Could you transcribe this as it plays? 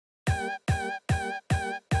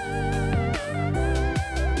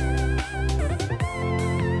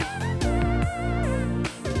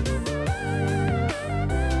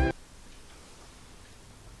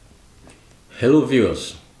Hello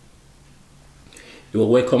viewers, you are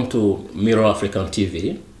welcome to Mirror African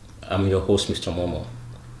TV. I'm your host, Mr. Momo.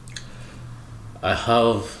 I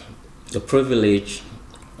have the privilege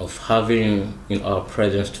of having in our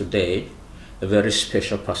presence today a very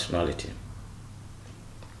special personality.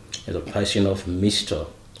 It's the person of Mr.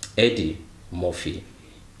 Eddie Murphy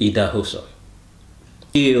Idahosa,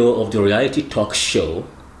 CEO of the reality talk show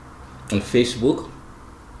on Facebook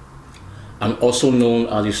and also known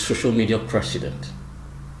as the social media president,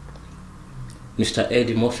 Mr.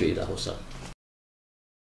 Eddie Murphy Idahosa.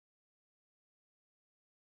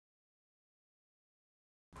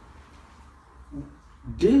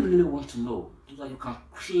 They really want to know so that you can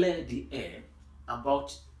clear the air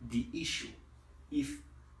about the issue. If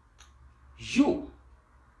you,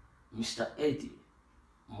 Mr. Eddie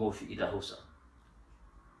Murphy Idahosa,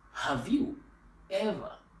 have you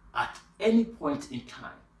ever at any point in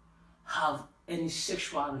time have any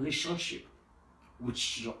sexual relationship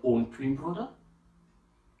with your own twin brother?